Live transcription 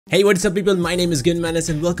Hey, what's up people, my name is Gunmanis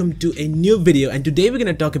and welcome to a new video, and today we're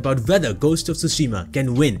gonna talk about whether Ghost of Tsushima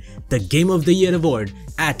can win the Game of the Year award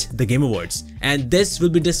at the Game Awards. And this will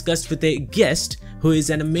be discussed with a guest who is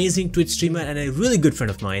an amazing Twitch streamer and a really good friend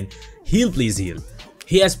of mine, HealPleaseHeal.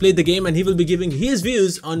 He has played the game and he will be giving his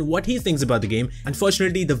views on what he thinks about the game.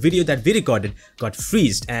 Unfortunately, the video that we recorded got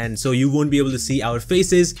freezed and so you won't be able to see our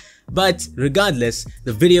faces. But regardless,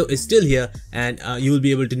 the video is still here and you will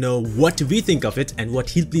be able to know what we think of it and what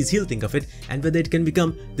HealPleaseHeal think of it and whether it can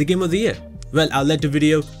become the Game of the Year. Well, I'll let the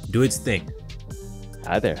video do its thing.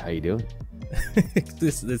 Hi there, how you doing?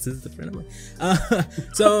 this is the friend of mine.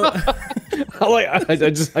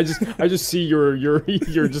 I just see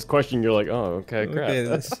you're just questioning. You're like, oh, okay, crap.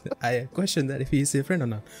 Okay, I question that if he's a friend or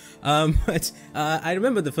not. I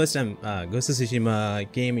remember the first time Ghost of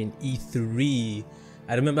Tsushima came in E3.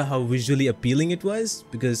 I remember how visually appealing it was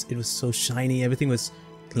because it was so shiny. Everything was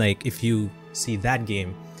like, if you see that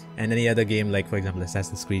game and any other game, like for example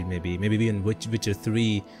Assassin's Creed, maybe even Witcher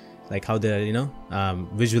 3. Like how they're,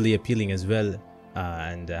 visually appealing as well.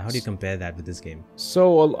 And how do you compare that with this game?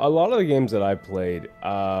 So a lot of the games that I played,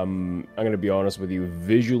 I'm going to be honest with you,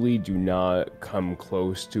 visually do not come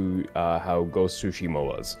close to how Ghost of Tsushima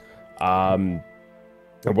was. And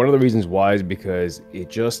one of the reasons why is because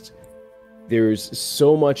there's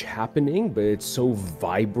so much happening, but it's so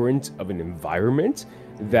vibrant of an environment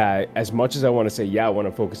that as much as I want to say, yeah, I want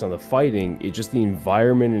to focus on the fighting, the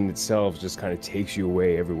environment in itself just kind of takes you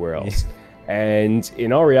away everywhere else. And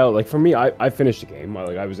in all reality, like for me, I finished the game.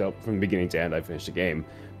 I was out from beginning to end. I finished the game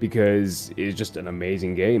because it's just an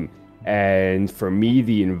amazing game. And for me,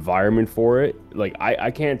 the environment for it, like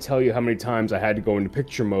I can't tell you how many times I had to go into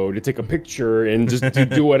picture mode to take a picture and just to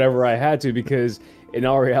do whatever I had to, because in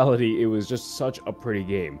all reality, it was just such a pretty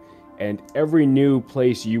game. And every new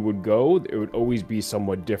place you would go, it would always be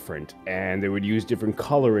somewhat different. And they would use different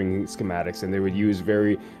coloring schematics, and they would use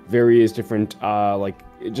various different, like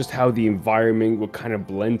just how the environment would kind of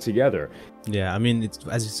blend together. Yeah, I mean, it's,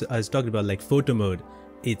 as I was talking about, like photo mode,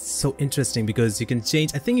 it's so interesting because you can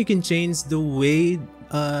change, I think you can change the way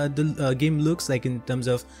the game looks, like in terms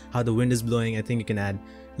of how the wind is blowing. I think you can add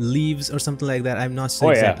leaves or something like that. I'm not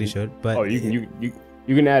exactly sure. But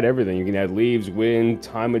you can add everything. You can add leaves, wind,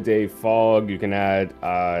 time of day, fog. You can add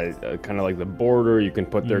kind of like the border. You can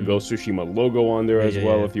put their Ghost of Tsushima logo on there as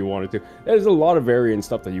well if you wanted to. There's a lot of variant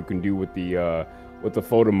stuff that you can do with the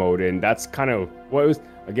photo mode, and that's kind of what it was.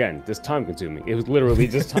 Again, just time consuming. It was literally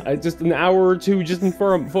just an hour or two just in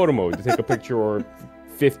photo mode to take a picture, or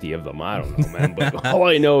 50 of them. I don't know, man. But all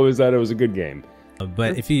I know is that it was a good game.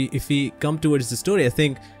 But if we come towards the story, I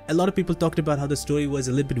think a lot of people talked about how the story was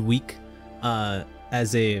a little bit weak.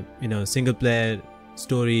 As a single player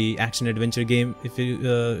story action adventure game, if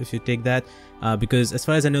you take that, because as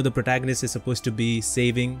far as I know, the protagonist is supposed to be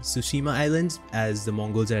saving Tsushima Island as the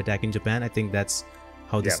Mongols are attacking Japan. I think that's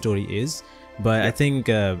how the story is, but I think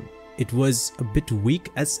it was a bit weak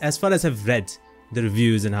as far as I've read the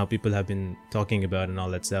reviews and how people have been talking about and all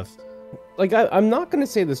that stuff. Like, I'm not going to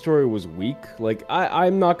say the story was weak. Like,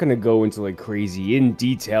 I'm not going to go into, like, crazy in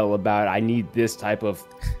detail about I need this type of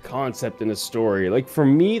concept in a story. Like, for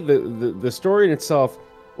me, the story in itself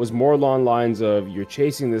was more along lines of you're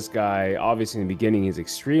chasing this guy. Obviously, in the beginning, he's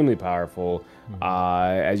extremely powerful.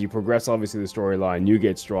 As you progress, obviously, the storyline, you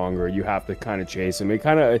get stronger. You have to kind of chase him.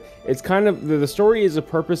 The story is a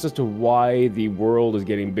purpose as to why the world is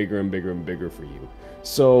getting bigger and bigger and bigger for you.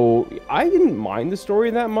 So I didn't mind the story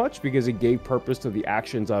that much because it gave purpose to the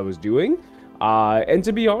actions I was doing. And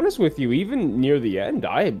to be honest with you, even near the end,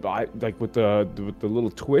 I like with the little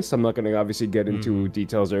twist. I'm not going to obviously get into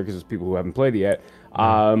details there because there's people who haven't played it yet.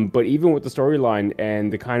 But even with the storyline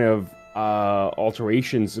and the kind of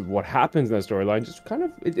alterations of what happens in that storyline, just kind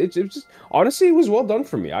of it just honestly, it was well done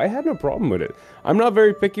for me. I had no problem with it. I'm not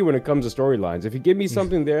very picky when it comes to storylines. If you give me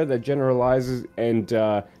something there that generalizes and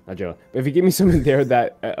not general, but if you give me something there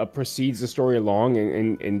that precedes the story along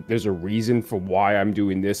and there's a reason for why I'm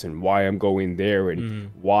doing this and why I'm going there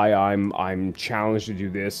and why I'm challenged to do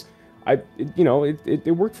this,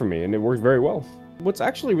 it worked for me and it worked very well. What's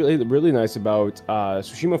actually really nice about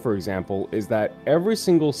Tsushima, for example, is that every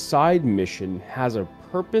single side mission has a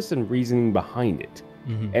purpose and reasoning behind it.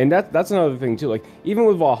 And that's another thing too. Like even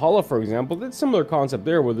with Valhalla, for example, there's a similar concept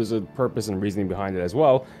there where there's a purpose and reasoning behind it as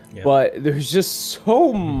well. But there's just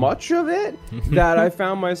so much of it that I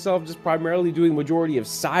found myself just primarily doing majority of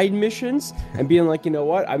side missions and being like, you know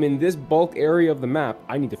what? I'm in this bulk area of the map.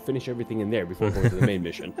 I need to finish everything in there before going to the main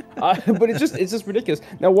mission. But it's just ridiculous.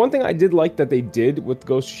 Now, one thing I did like that they did with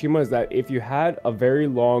Ghost of Tsushima is that if you had a very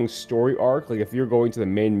long story arc, like if you're going to the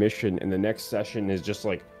main mission and the next session is just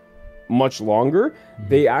like much longer,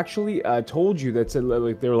 they actually told you that said,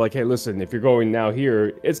 like, they were like, hey, listen, if you're going now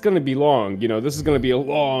here, it's going to be long. You know, this is going to be a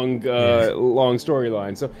long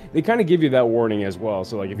storyline. So they kind of give you that warning as well.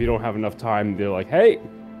 So like, if you don't have enough time, they're like, hey,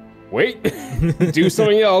 wait, do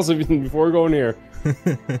something else before going here.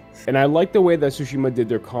 And I like the way that Tsushima did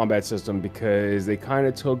their combat system, because they kind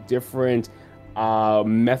of took different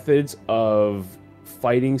methods of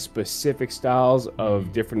fighting specific styles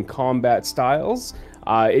of different combat styles.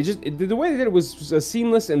 The way they did it was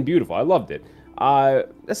seamless and beautiful. I loved it.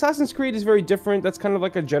 Assassin's Creed is very different. That's kind of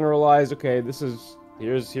like a generalized, okay, this is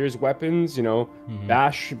here's weapons, you know,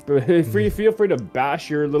 bash, feel free to bash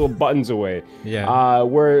your little buttons away. Yeah.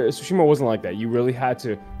 Where Tsushima wasn't like that. You really had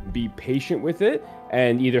to be patient with it,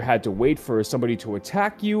 and either had to wait for somebody to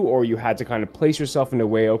attack you, or you had to kind of place yourself in a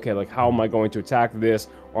way, okay, like, how am I going to attack this,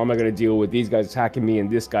 or am I going to deal with these guys attacking me and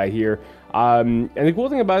this guy here? And the cool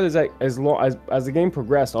thing about it is that as the game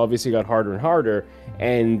progressed, obviously it got harder and harder,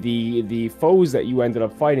 and the foes that you ended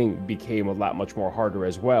up fighting became a lot much more harder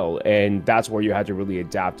as well, and that's where you had to really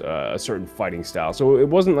adapt a certain fighting style. So it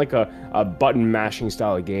wasn't like a button mashing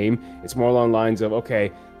style of game. It's more along the lines of,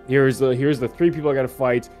 okay, here's the 3 people I gotta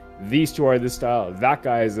fight. These 2 are this style. That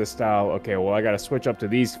guy is this style. Okay, well, I gotta switch up to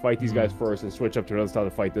these, fight these guys first, and switch up to another style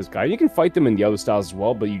to fight this guy. You can fight them in the other styles as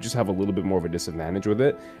well, but you just have a little bit more of a disadvantage with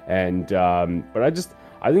it. And but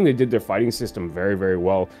I think they did their fighting system very, very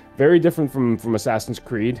well. Very different from Assassin's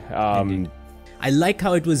Creed. I like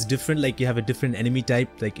how it was different. Like, you have a different enemy type.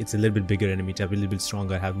 Like, it's a little bit bigger enemy type, a little bit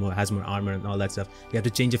stronger, has more armor and all that stuff. You have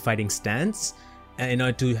to change your fighting stance in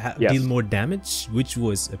order to deal more damage, which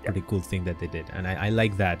was a pretty cool thing that they did, and I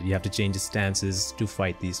like that. You have to change the stances to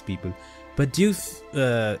fight these people. But do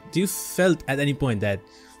you felt at any point that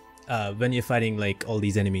when you're fighting like all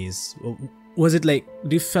these enemies, was it like,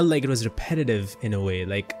 do you felt like it was repetitive in a way?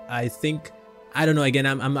 Like, I don't know, again,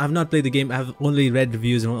 I've not played the game. I've only read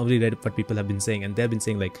reviews and only read what people have been saying, and they've been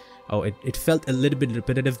saying like, oh, it felt a little bit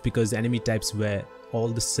repetitive because the enemy types were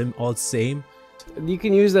all same. You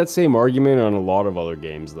can use that same argument on a lot of other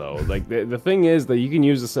games, though. Like, the thing is that you can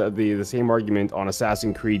use the same argument on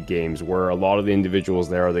Assassin's Creed games, where a lot of the individuals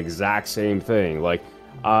there are the exact same thing. Like,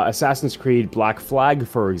 Assassin's Creed Black Flag,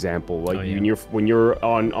 for example. Like, when you're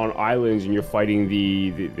on islands and you're fighting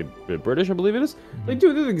the British, I believe it is, they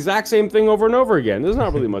do the exact same thing over and over again. There's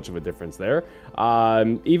not really much of a difference there.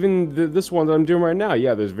 Even this one that I'm doing right now,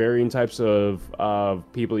 yeah, there's varying types of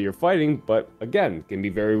people you're fighting, but again, it can be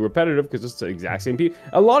very repetitive because it's the exact same people.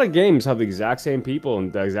 A lot of games have the exact same people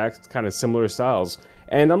and the exact kind of similar styles.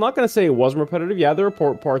 And I'm not going to say it wasn't repetitive. Yeah, there are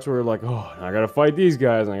parts where you're like, oh, I got to fight these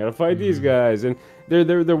guys, and I got to fight these guys. And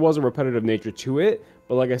there was a repetitive nature to it.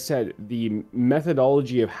 But like I said, the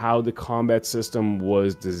methodology of how the combat system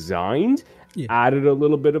was designed added a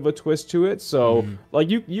little bit of a twist to it. So, like,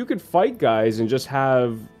 you could fight guys and just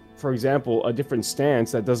have, for example, a different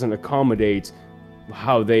stance that doesn't accommodate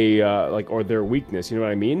how they or their weakness, you know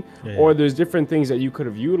what I mean? Or there's different things that you could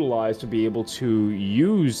have utilized to be able to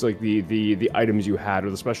use, like, the items you had or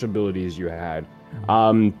the special abilities you had.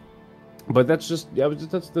 But that's just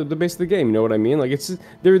that's the base of the game, you know what I mean? Like, it's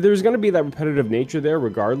there's going to be that repetitive nature there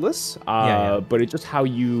regardless. But it's just how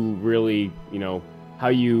you really, you know, how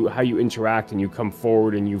you interact and you come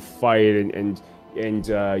forward and you fight and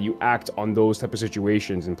you act on those type of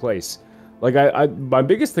situations in place. Like, my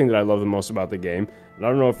biggest thing that I love the most about the game, and I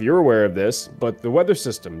don't know if you're aware of this, but the weather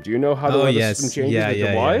system. Do you know how the weather system changes with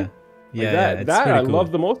the Y? That I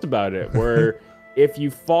love the most about it, where if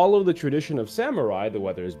you follow the tradition of samurai, the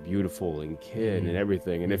weather is beautiful and kin and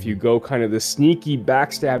everything. And if you go kind of the sneaky,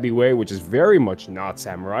 backstabby way, which is very much not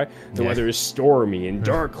samurai, the weather is stormy and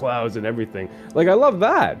dark clouds and everything. Like, I love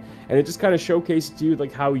that. And it just kind of showcases to you,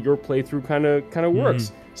 like, how your playthrough kind of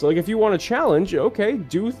works. So, like, if you want a challenge, okay,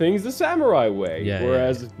 do things the samurai way.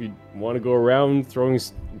 Whereas if you want to go around throwing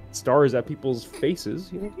stars at people's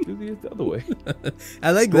faces, you know, do the other way.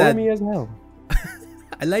 I like that. Stormy as hell.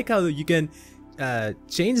 I like how you can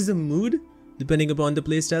change the mood depending upon the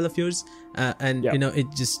playstyle of yours, and you know, it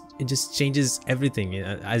just changes everything.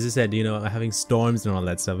 As I said, you know, having storms and all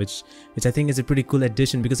that stuff, which I think is a pretty cool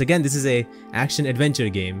addition, because again, this is a action adventure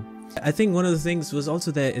game. I think one of the things was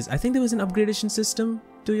also there is, I think there was an upgradation system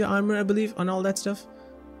to your armor, I believe, on all that stuff.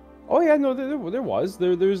 Oh yeah, no, there was.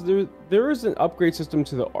 There is an upgrade system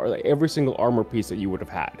to like, every single armor piece that you would have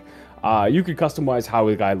had. You could customize how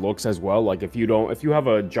the guy looks as well. Like, if you have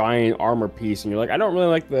a giant armor piece and you're like, I don't really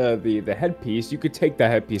like the headpiece, you could take that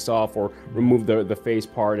headpiece off or remove the face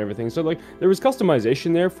part and everything. So, like, there was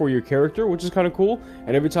customization there for your character, which is kind of cool.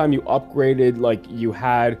 And every time you upgraded, like, you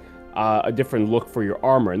had a different look for your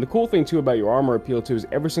armor. And the cool thing too about your armor appeal too is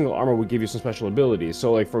every single armor would give you some special abilities.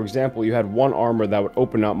 So like for example, you had one armor that would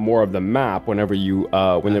open up more of the map whenever you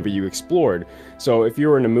explored. So if you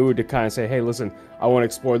were in a mood to kind of say, hey, listen, I want to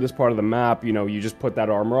explore this part of the map, you know, you just put that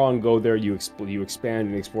armor on, go there, you expand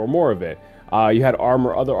and explore more of it. You had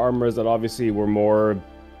other armors that obviously were more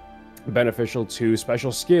beneficial to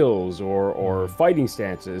special skills or fighting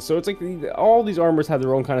stances. So it's like all these armors had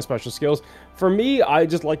their own kind of special skills. For me, I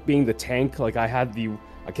just like being the tank. Like I had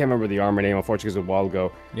I can't remember the armor name, unfortunately, it was a while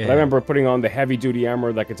ago. Yeah. But I remember putting on the heavy duty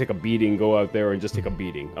armor that could take a beating, go out there and just take a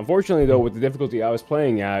beating. Unfortunately, though, with the difficulty I was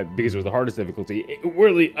playing at, because it was the hardest difficulty,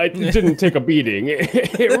 it didn't take a beating.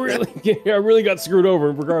 I really got screwed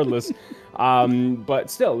over regardless. But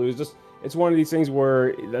still, it's one of these things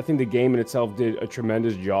where I think the game in itself did a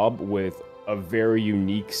tremendous job with a very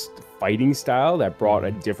unique fighting style that brought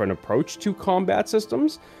a different approach to combat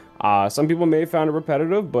systems. Some people may have found it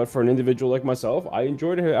repetitive, but for an individual like myself, I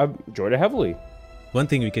enjoyed it heavily. One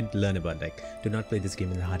thing we could learn about, like, do not play this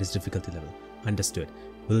game in the hardest difficulty level. Understood.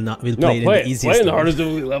 We'll play it in the easiest play in the level. hardest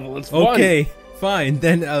difficulty level. It's fun. Okay. Fine,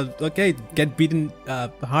 then okay, get beaten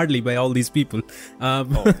hardly by all these people. Oh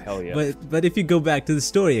hell yeah! But if you go back to the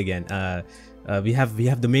story again, we have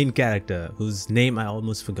the main character whose name I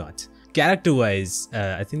almost forgot. Character-wise,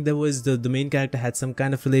 I think there was the main character had some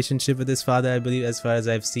kind of relationship with his father, I believe, as far as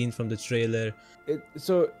I've seen from the trailer.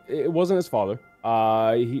 So it wasn't his father.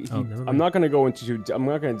 I'm not going to go into. I'm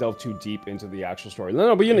not going to delve too deep into the actual story.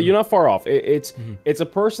 No, but you're not far off. It's a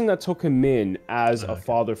person that took him in as a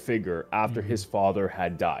father figure after his father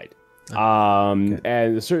had died. And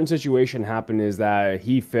a certain situation happened is that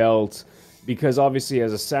he felt, because obviously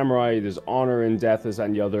as a samurai, there's honor in death, this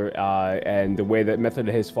and the other, and the way that method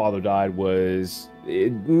his father died was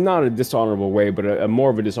not a dishonorable way, but a more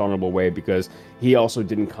of a dishonorable way, because he also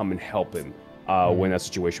didn't come and help him when that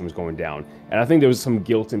situation was going down. And I think there was some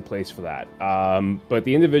guilt in place for that. But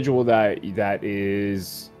the individual that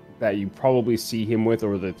you probably see him with,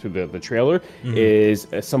 or through the trailer, is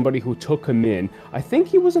somebody who took him in. I think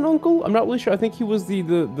he was an uncle. I'm not really sure. I think he was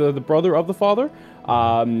the brother of the father.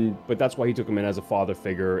 But that's why he took him in as a father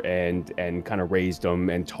figure and kind of raised him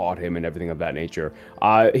and taught him and everything of that nature.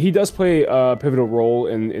 He does play a pivotal role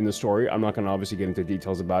in the story. I'm not going to obviously get into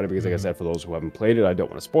details about it because, like I said, for those who haven't played it, I don't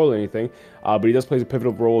want to spoil anything. But he does play a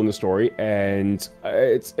pivotal role in the story, and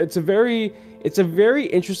it's a very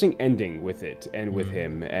interesting ending with it and with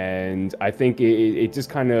him. And I think it just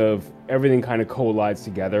kind of everything kind of collides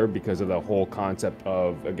together because of the whole concept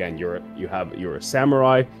of, again, you're a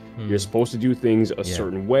samurai. You're supposed to do things a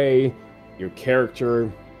certain way. Your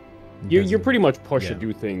character, you're pretty much pushed to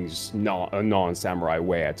do things a non-samurai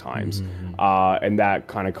way at times, and that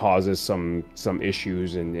kind of causes some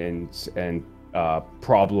issues and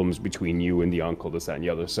problems between you and the uncle, this, that, and the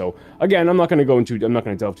other. So again, I'm not going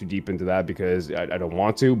to delve too deep into that because I don't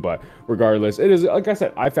want to. But regardless, it is, like I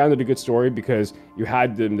said, I found it a good story because you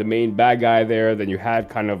had the main bad guy there, then you had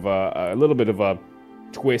kind of a little bit of a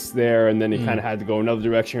twist there, and then it kind of had to go another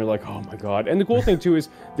direction. You're like, oh my god. And the cool thing too is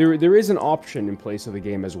there is an option in place of the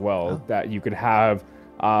game as well that you could have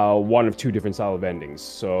one of two different style of endings.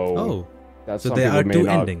 So that's so there are two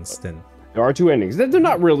endings then. There are two endings. They're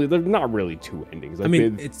not really two endings. Like, I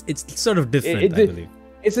mean, it's sort of different, I believe.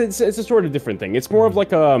 It's a sort of different thing. It's more of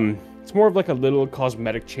like a little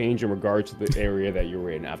cosmetic change in regards to the area that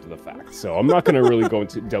you're in after the fact. So I'm not gonna really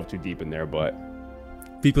delve too deep in there, but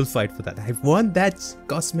people fight for that. I want that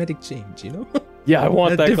cosmetic change, you know? Yeah, I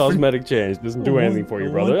want that cosmetic change. Doesn't do anything for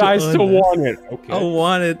you, brother. I still want it. Okay. I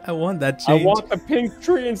want it. I want that change. I want the pink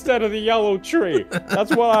tree instead of the yellow tree.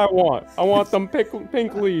 That's what I want. I want them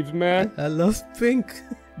pink leaves, man. I love pink.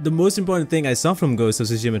 The most important thing I saw from Ghost of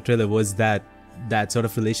Tsushima trailer was that sort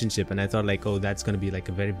of relationship, and I thought like, oh, that's gonna be like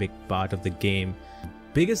a very big part of the game.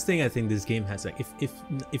 Biggest thing I think this game has, like,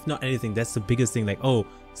 if not anything, that's the biggest thing. Like, oh,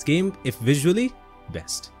 this game, if visually,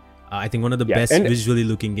 best. I think one of the best visually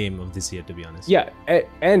looking game of this year, to be honest. Yeah,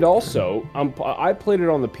 and also, I played it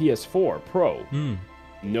on the PS4 Pro.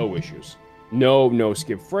 No issues. No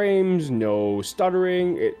skip frames, no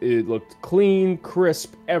stuttering. It looked clean,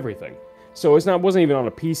 crisp, everything. So wasn't even on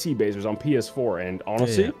a PC base. It was on PS4, and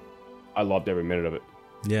honestly, I loved every minute of it.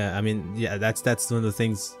 Yeah, I mean, yeah, that's one of the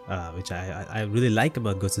things which I really like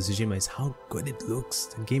about Ghost of Tsushima is how good it looks.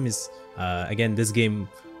 The game is, again, this game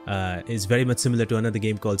is very much similar to another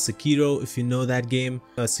game called Sekiro, if you know that game.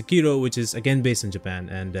 Sekiro, which is again based in Japan,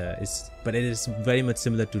 and but it is very much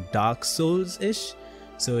similar to Dark Souls-ish.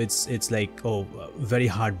 So it's like, oh, very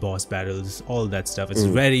hard boss battles, all that stuff. It's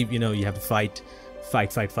very, you know, you have to fight.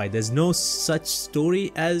 There's no such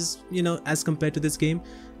story as, you know, as compared to this game.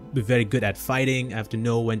 be very good at fighting. I have to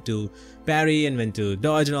know when to parry and when to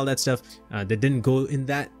dodge and all that stuff. They didn't go in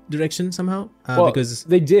that direction somehow. Well, because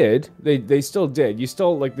they did. They still did. You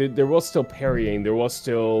still like there was still parrying. There was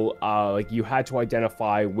still like you had to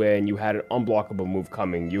identify when you had an unblockable move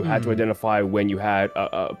coming. You had to identify when you had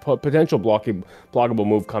a potential blockable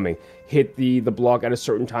move coming. Hit the block at a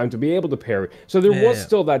certain time to be able to parry. So there was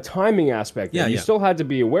still that timing aspect. You still had to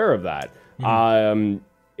be aware of that.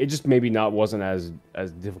 It just maybe wasn't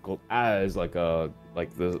as difficult as like the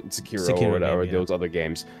Sekiro or whatever, those other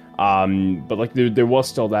games. But like there was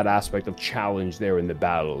still that aspect of challenge there in the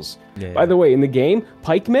battles. By the way, in the game,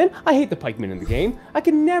 pikemen, I hate the pikemen in the game. I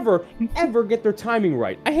can never ever get their timing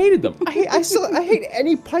right. I hated them. I hate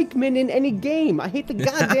any pikemen in any game. I hate the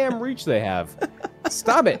goddamn reach they have.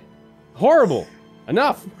 Stop it. Horrible.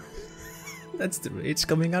 Enough. That's the rage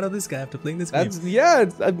coming out of this guy after playing this game. Yeah,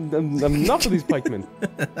 I'm enough of these pikemen.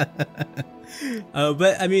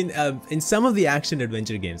 But I mean, in some of the action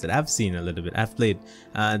adventure games that I've seen a little bit, I've played,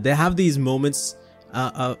 they have these moments,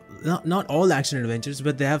 not all action adventures,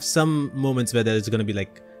 but they have some moments where there's going to be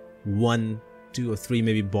like 1, 2 or 3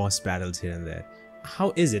 maybe boss battles here and there.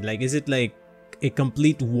 How is it? Like, is it like a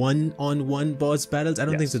complete one-on-one boss battles? I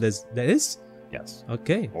don't think so. There is? Yes.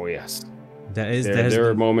 Okay. Oh, yes. There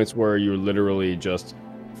are moments where you're literally just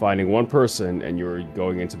finding one person and you're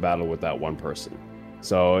going into battle with that one person.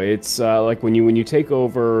 So it's like when you take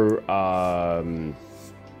over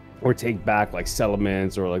or take back like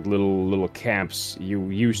settlements or like little camps,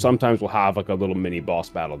 you sometimes will have like a little mini boss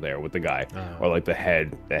battle there with the guy or like the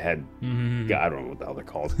head guy. I don't know what the hell they're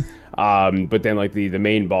called. But then like the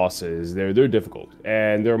main bosses, they're difficult,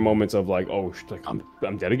 and there are moments of like, oh, like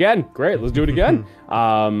I'm dead again. Great, let's do it again.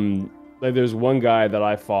 Like there's one guy that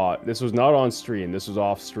I fought. This was not on stream. This was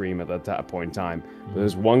off stream at that point in time. But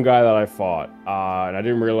there's one guy that I fought, and I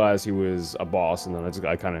didn't realize he was a boss. And then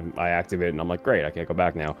I activated, and I'm like, great, I can't go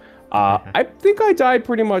back now. I think I died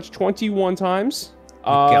pretty much 21 times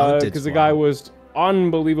because the guy was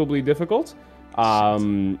unbelievably difficult.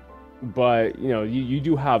 But you know, you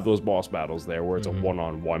do have those boss battles there where it's a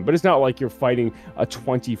one-on-one, but it's not like you're fighting a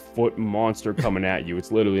 20-foot monster coming at you.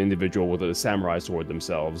 It's literally individual with a samurai sword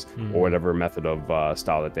themselves or whatever method of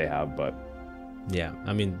style that they have. But yeah,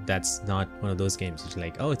 I mean, that's not one of those games. It's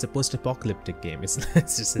like, oh, it's a post-apocalyptic game. It's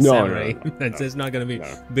just a samurai. It's not gonna be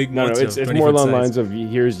big monster. It's more along the lines of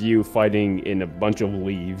here's you fighting in a bunch of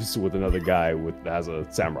leaves with another guy that has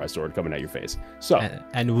a samurai sword coming at your face. So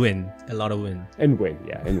and win a lot of win. And win,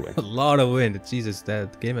 yeah, and win. A lot of win. Jesus,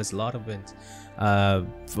 that game has a lot of wins.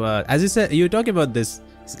 But as you said, you were talking about this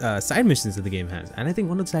side missions that the game has, and I think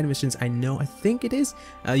one of the side missions I think it is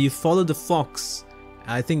you follow the fox.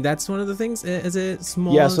 I think that's one of the things as a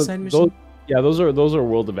small side mission. Those are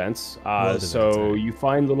world events. You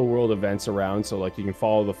find little world events around. So like you can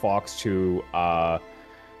follow the fox to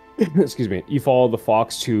excuse me. You follow the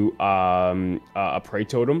fox to a prey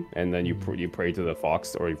totem, and then you pray to the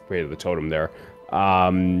fox, or you pray to the totem there.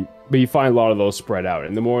 But you find a lot of those spread out,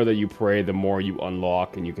 and the more that you pray, the more you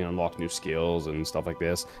unlock, and you can unlock new skills and stuff like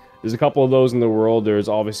this. There's a couple of those in the world. There's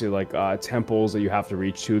obviously like temples that you have to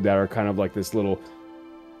reach to that are kind of like this little.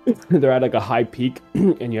 They're at like a high peak,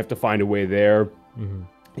 and you have to find a way there.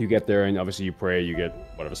 You get there, and obviously you pray. You get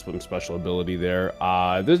whatever special ability there.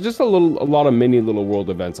 There's just a lot of mini little world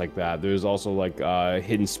events like that. There's also like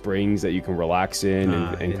hidden springs that you can relax in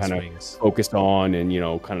and kind of focus on,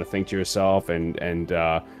 and kind of think to yourself. And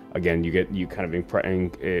again, you kind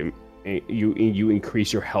of you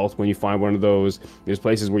increase your health when you find one of those. There's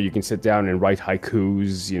places where you can sit down and write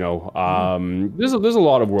haikus. There's a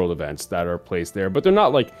lot of world events that are placed there, but they're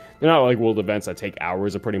not like world events that take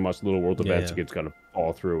hours. They're pretty much little world events you can kind of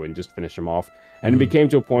fall through and just finish them off. And it became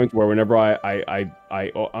to a point where whenever I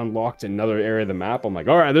unlocked another area of the map, I'm like,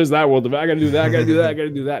 all right, there's that world event. I gotta do that. I gotta do that. I gotta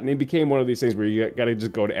do that. And it became one of these things where you gotta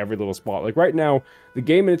just go to every little spot. Like right now, the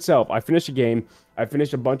game in itself, I finished a game. I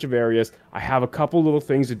finished a bunch of areas. I have a couple little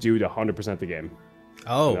things to do to 100% the game.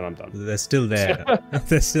 Oh, and then I'm done. They're still there.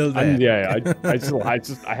 They're still there.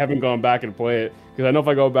 I haven't gone back and play it because I know if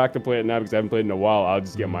I go back to play it now because I haven't played it in a while, I'll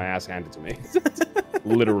just get my ass handed to me.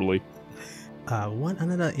 Literally.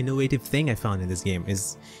 Another innovative thing I found in this game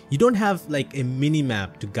is you don't have like a mini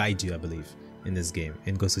map to guide you, I believe, in this game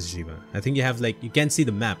in Ghost of Tsushima. I think you have like, you can see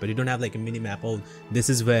the map, but you don't have like a mini map. Oh, this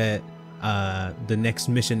is where the next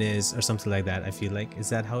mission is or something like that. I feel like, is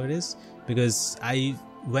that how it is? Because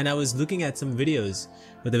when I was looking at some videos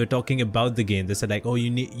where they were talking about the game, they said like, oh,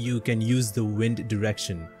 you can use the wind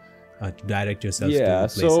direction to direct yourself to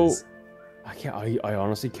places. So I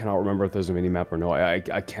honestly cannot remember if there's a mini map or no. I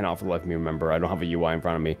cannot for the life of me remember. I don't have a UI in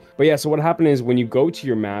front of me. But yeah, so what happened is when you go to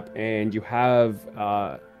your map and you have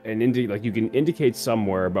like you can indicate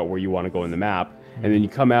somewhere about where you want to go in the map, and then you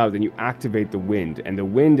come out, then you activate the wind, and the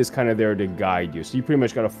wind is kind of there to guide you. So you pretty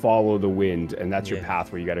much got to follow the wind, and that's your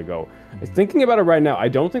path where you got to go. Thinking about it right now, I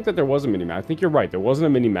don't think that there was a mini map. I think you're right. There wasn't a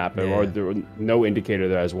mini map, or there was no indicator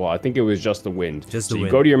there as well. I think it was just the wind. So you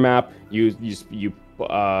go to your map, you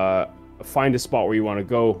find a spot where you want to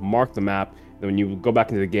go, mark the map. Then when you go back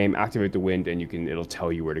into the game, activate the wind, and it'll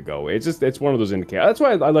tell you where to go. It's one of those indicators. That's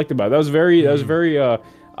why I liked about it. That was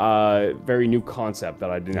very new concept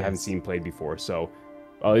that I haven't seen played before. So,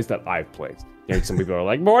 at least that I've played. You know, some people are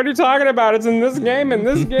like, "What are you talking about? It's in this game,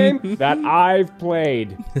 that I've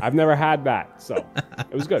played. I've never had that." So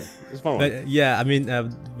it was good. It was fun. But, yeah, I mean,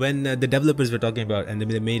 when the developers were talking about, and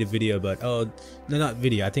they made a video about, not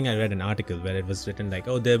video. I think I read an article where it was written like,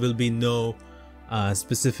 there will be no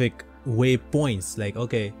specific waypoints. Like,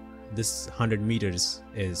 okay, this 100 meters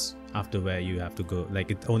is after where you have to go,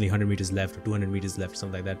 like it's only 100 meters left or 200 meters left,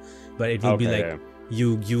 something like that. But it will be like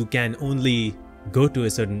you can only go to a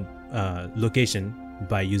certain location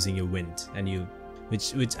by using your wind, and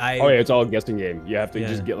which it's all a guessing game. You have to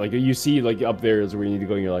just get, like, you see like up there is where you need to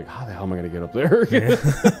go, and you're like, how the hell am I gonna get up there?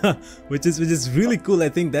 which is really cool. I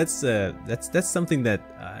think that's something that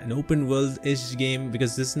an open world-ish game,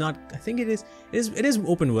 because it's not, I think it is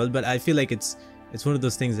open world, but I feel like it's one of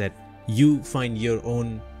those things that you find your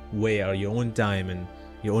own way or your own time and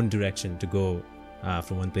your own direction to go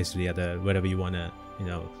from one place to the other, wherever you want to,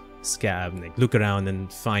 scab, like look around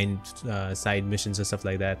and find side missions or stuff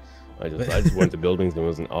like that. I just went to buildings and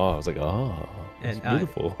was in awe. I was like, it's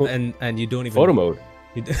beautiful. And you don't even photo mode.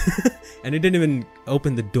 And you didn't even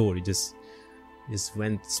open the door. You just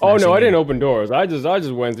went. Oh no, I didn't open doors. I just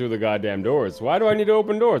went through the goddamn doors. Why do I need to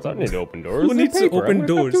open doors? I don't need to open doors. Who needs to open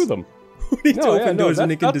doors? Through them. Who needs to open doors when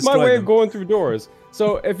you can destroy them? That's my way of going through doors.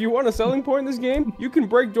 So if you want a selling point in this game, you can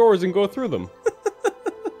break doors and go through them.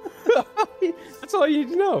 That's all you need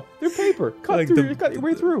to know. They're paper. Cut your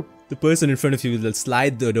way through. The person in front of you will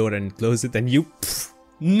slide the door and close it, and you...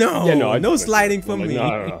 No sliding for me.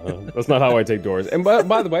 No. That's not how I take doors. And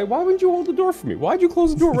by the way, why wouldn't you hold the door for me? Why'd you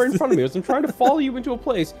close the door right in front of me? As I'm trying to follow you into a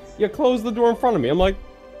place, you close the door in front of me. I'm like,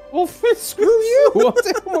 well, screw you.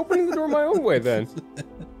 I'm opening the door my own way then.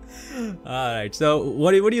 Alright, so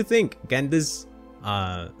what do you think? Can this...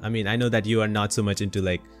 I mean, I know that you are not so much into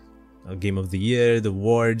like a Game of the Year, the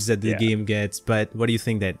awards that the game gets, but what do you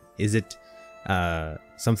think, that is it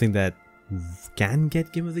something that can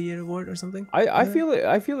get Game of the Year award or something? I feel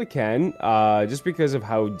it can, just because of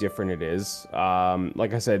how different it is.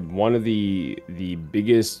 Like I said, one of the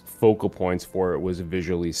biggest focal points for it was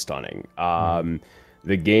visually stunning.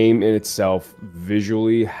 The game in itself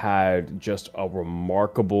visually had just a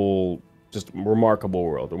remarkable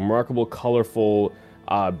world, a remarkable, colorful,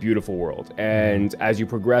 beautiful world. And as you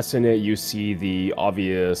progress in it, you see the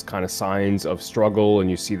obvious kind of signs of struggle, and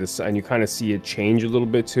you see this, and you kind of see it change a little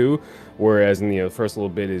bit too. Whereas in the first little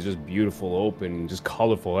bit is just beautiful, open, just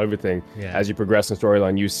colorful, everything. As you progress in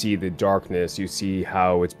storyline, you see the darkness, you see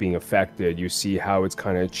how it's being affected, you see how it's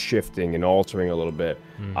kind of shifting and altering a little bit.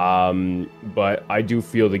 But I do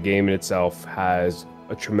feel the game in itself has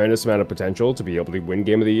a tremendous amount of potential to be able to win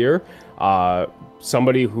Game of the Year.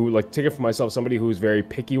 Somebody who, like, take it for myself, somebody who's very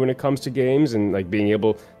picky when it comes to games and like being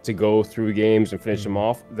able to go through games and finish them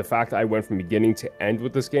off. The fact that I went from beginning to end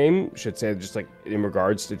with this game should say, just like in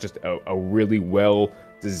regards to just a really well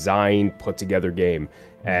designed, put together game.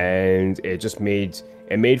 And it just made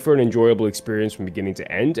for an enjoyable experience from beginning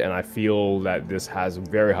to end. And I feel that this has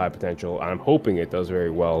very high potential, and I'm hoping it does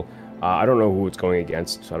very well. I don't know who it's going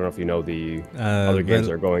against. I don't know if you know the other games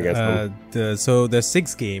that are going against them. So there's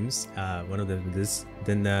 6 games. One of them is this.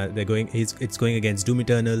 Then it's going against Doom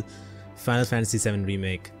Eternal, Final Fantasy VII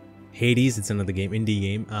Remake, Hades. It's another game, indie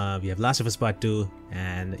game. We have Last of Us Part 2,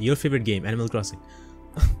 and your favorite game, Animal Crossing.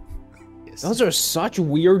 Yes. Those are such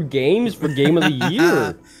weird games for Game of the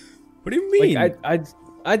Year. What do you mean? Like, I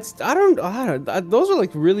don't. Those are like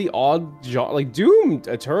really odd. Like Doom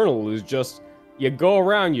Eternal is just. You go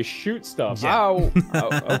around, you shoot stuff. Yeah.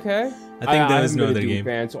 Okay. I think there is no other Doom game.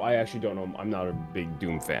 Fan, so I actually don't know. I'm not a big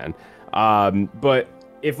Doom fan. But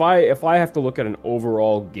if I have to look at an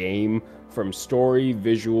overall game from story,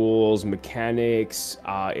 visuals, mechanics,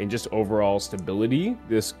 and just overall stability,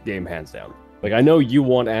 this game hands down. Like, I know you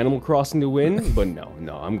want Animal Crossing to win, but no,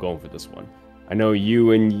 I'm going for this one. I know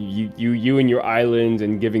you and your island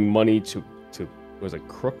and giving money to was it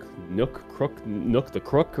Nook the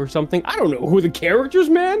Crook or something? I don't know who the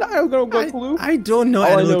characters, man. I don't know, got a clue. I don't know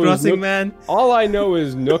Animal Crossing, man. All I know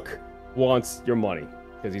is Nook wants your money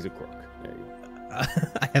because he's a crook. There you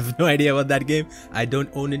I have no idea about that game. I don't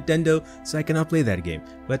own Nintendo, so I cannot play that game.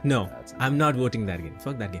 But no, I'm not voting that game.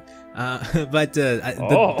 Fuck that game.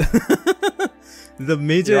 The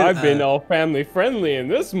major... Yeah, I've been all family friendly in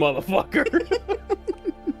this motherfucker.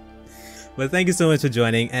 Well, thank you so much for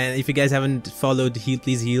joining. And if you guys haven't followed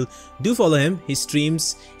HealPleaseHeal, do follow him. He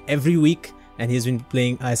streams every week and he's been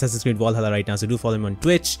playing Assassin's Creed Valhalla right now. So do follow him on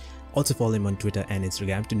Twitch. Also follow him on Twitter and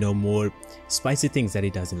Instagram to know more spicy things that he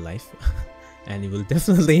does in life. And you will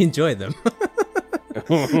definitely enjoy them.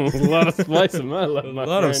 A lot of spice in my life, my A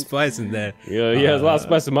lot friend. of spice in there. Yeah, there's a lot of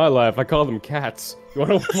spice in my life. I call them cats. You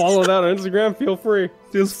want to follow that on Instagram? Feel free.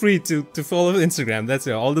 Feel free to follow Instagram. That's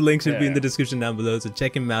it. All the links should be in the description down below. So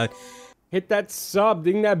check him out. Hit that sub,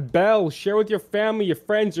 ding that bell, share with your family, your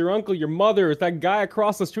friends, your uncle, your mother. It's that guy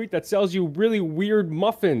across the street that sells you really weird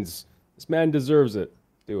muffins. This man deserves it.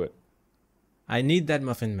 Do it. I need that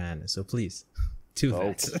muffin man, so please do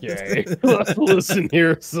that. Okay, let's listen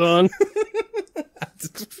here, son.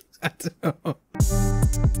 I don't know.